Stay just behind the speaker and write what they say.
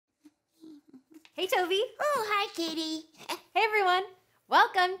Hey, Toby. Oh, hi, Caitie. Hey, everyone.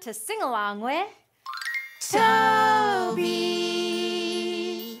 Welcome to Sing Along with Toby.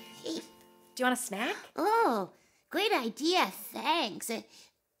 Do you want a snack? Oh, great idea. Thanks. Caitie,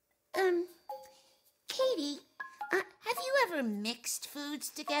 have you ever mixed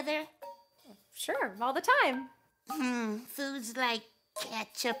foods together? Sure, all the time. Foods like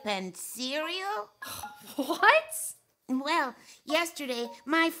ketchup and cereal? What? Well, yesterday,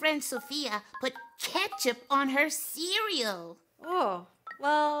 my friend Sophia put ketchup on her cereal. Oh,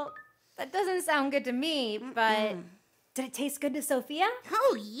 well, that doesn't sound good to me, but did it taste good to Sophia?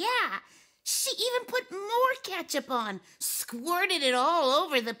 Oh, yeah. She even put more ketchup on, squirted it all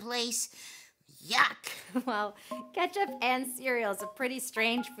over the place. Yuck. Well, ketchup and cereal is a pretty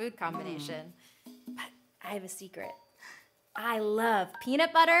strange food combination. But I have a secret. I love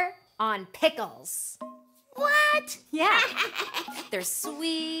peanut butter on pickles. What? Yeah. They're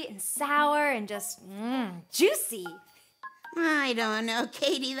sweet and sour and just juicy. I don't know,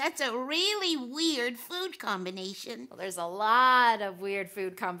 Caitie. That's a really weird food combination. Well, there's a lot of weird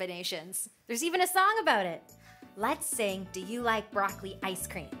food combinations. There's even a song about it. Let's sing Do You Like Broccoli Ice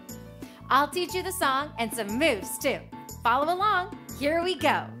Cream? I'll teach you the song and some moves too. Follow along. Here we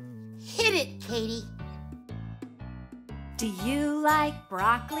go. Hit it, Caitie. Do you like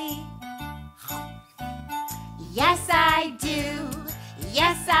broccoli? Yes, I do.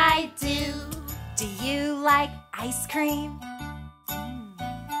 Yes, I do. Do you like ice cream?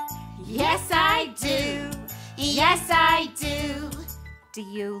 Yes, I do. Yes, I do. Do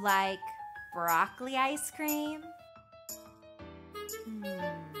you like broccoli ice cream?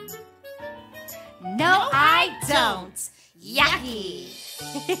 No, I don't. Yucky.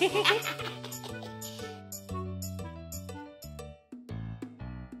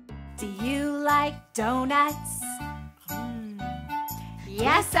 Do you like donuts?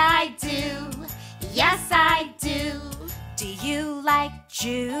 Yes, I do. Yes, I do. Do you like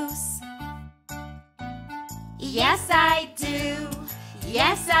juice? Yes, I do.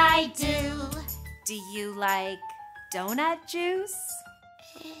 Yes, I do. Do you like donut juice?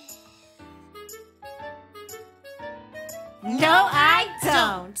 No, I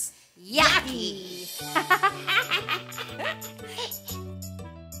don't. Yucky.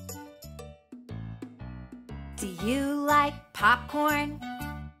 Do you like popcorn?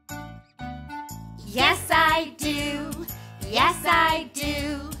 Yes, I do. Yes, I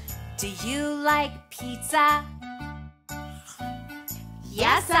do. Do you like pizza?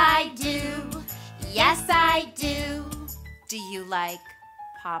 Yes, I do. Yes, I do. Do you like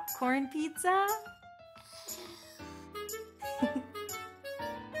popcorn pizza?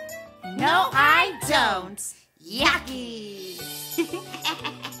 No, I don't. Yucky.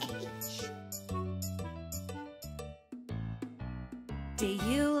 Do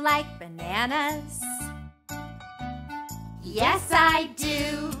you like bananas? Yes, I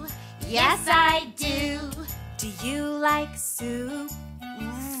do. Yes, I do. Do you like soup?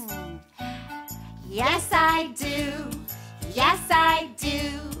 Yes, I do. Yes, I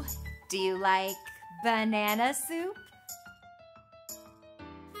do. Do you like banana soup?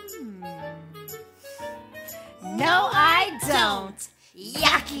 No, I don't.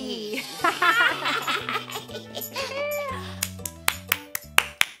 Yucky.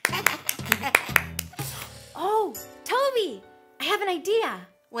 Oh, Toby, I have an idea.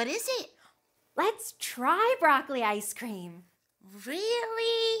 What is it? Let's try broccoli ice cream.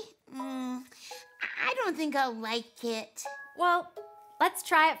 Really? I don't think I'll like it. Well, let's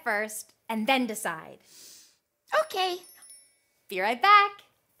try it first and then decide. Okay. Be right back.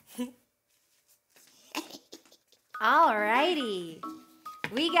 Alrighty.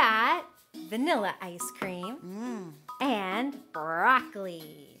 We got vanilla ice cream and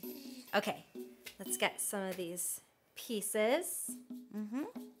broccoli. Okay, let's get some of these pieces.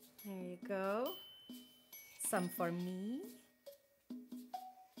 There you go. Some for me.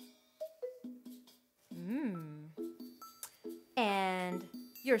 And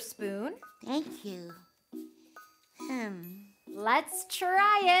your spoon. Thank you. Let's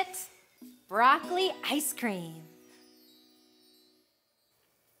try it. Broccoli ice cream.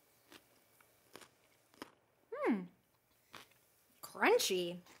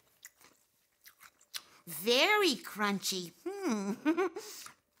 Crunchy. Very crunchy.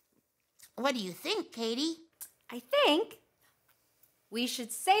 What do you think, Caitie? I think we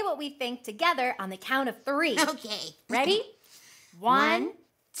should say what we think together on the count of 3. Okay. Ready? 1,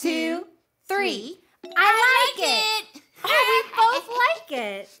 2, 3. I like it. Oh, we both like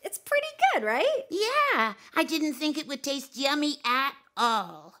it. It's pretty good, right? Yeah, I didn't think it would taste yummy at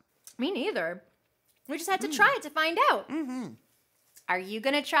all. Me neither. We just had to try it to find out. Are you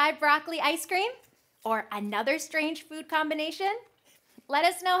going to try broccoli ice cream? or another strange food combination? Let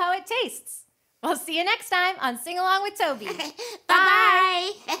us know how it tastes. We'll see you next time on Sing Along with Tobee.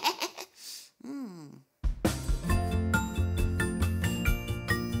 Bye-bye.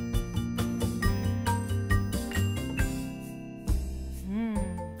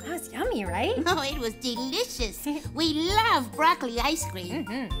 That was yummy, right? Oh, it was delicious. We love broccoli ice cream.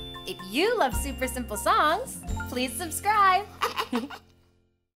 If you love super simple songs, please subscribe.